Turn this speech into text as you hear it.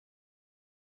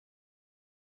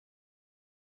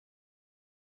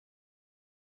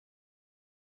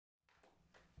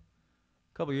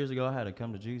A couple years ago, I had a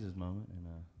come to Jesus moment, and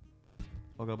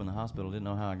woke up in the hospital, didn't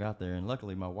know how I got there, and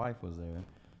luckily my wife was there.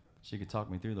 She could talk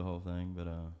me through the whole thing, but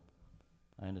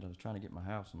I was trying to get my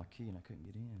house and my key, and I couldn't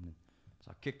get in. And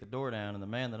so I kicked the door down, and the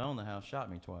man that owned the house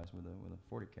shot me twice with a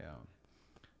 40 cal.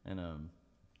 And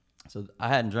so I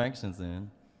hadn't drank since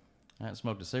then. I hadn't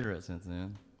smoked a cigarette since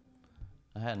then.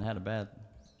 I hadn't had a bad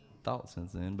thought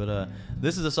since then. But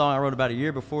this is a song I wrote about a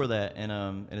year before that,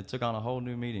 and it took on a whole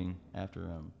new meaning after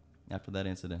that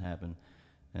incident happened.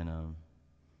 And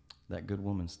that good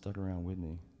woman stuck around with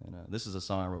me. And this is a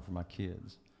song I wrote for my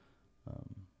kids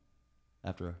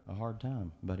after a hard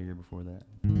time about a year before that.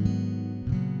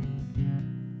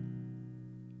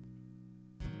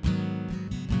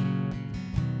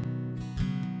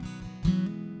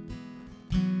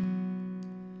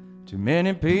 Too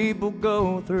many people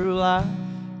go through life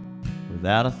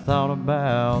without a thought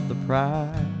about the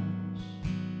price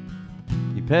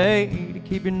you pay to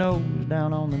keep your nose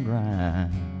down on the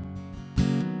grind.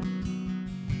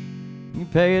 You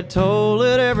pay a toll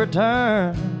at every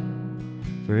turn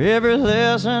for every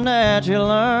lesson that you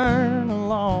learn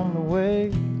along the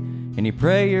way, and you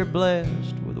pray you're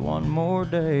blessed with one more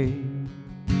day.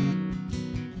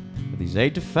 But these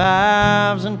 8 to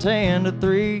 5s and 10 to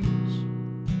 3s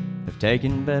have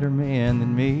taken better men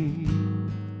than me,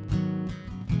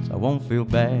 so I won't feel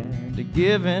bad to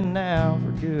give in now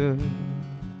for good.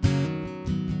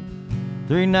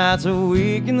 3 nights a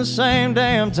week in the same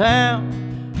damn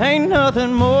town, ain't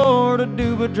nothing more to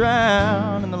do but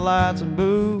drown in the lights and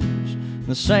booze, and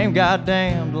the same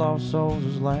goddamn lost souls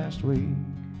as last week.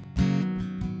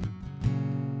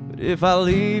 But if I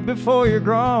leave before you're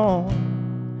grown,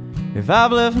 if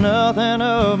I've left nothing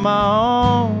of my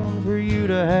own for you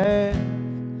to have,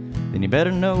 then you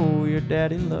better know your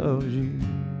daddy loves you.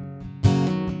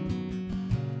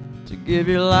 To give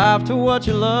your life to what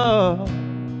you love,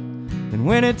 and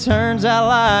when it turns out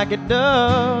like it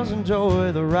does,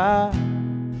 enjoy the ride,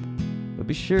 but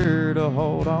be sure to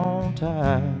hold on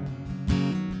tight,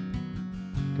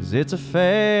 'cause it's a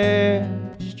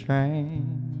fast train,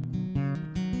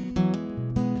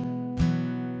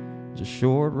 it's a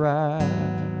short ride.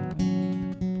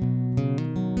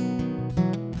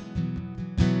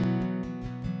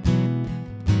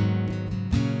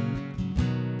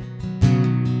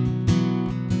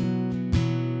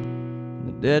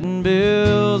 Debt and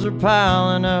bills are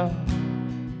piling up.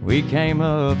 We came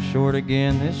up short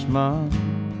again this month,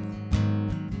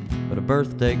 but a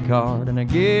birthday card and a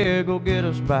gig will get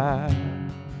us by.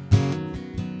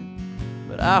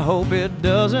 But I hope it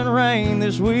doesn't rain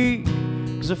this week,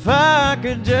 'cause if I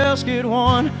could just get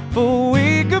one full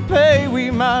week of pay,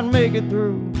 we might make it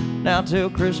through now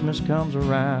till Christmas comes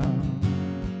around.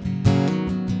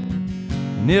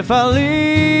 And if I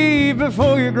leave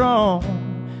before you're grown,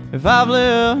 if I've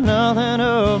left nothing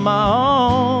of my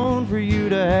own for you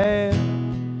to have,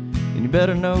 then you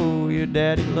better know your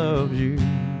daddy loves you.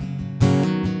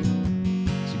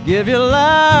 So give your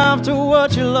life to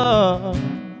what you love,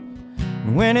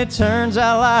 and when it turns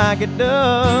out like it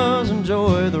does,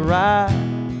 enjoy the ride.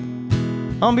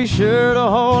 Be sure to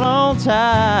hold on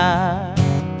tight,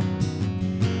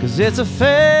 'cause it's a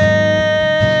fast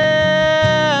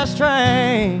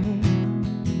train,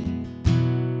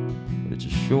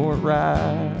 short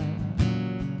ride.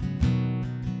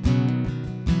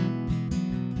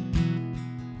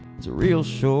 It's a real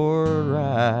short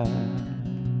ride.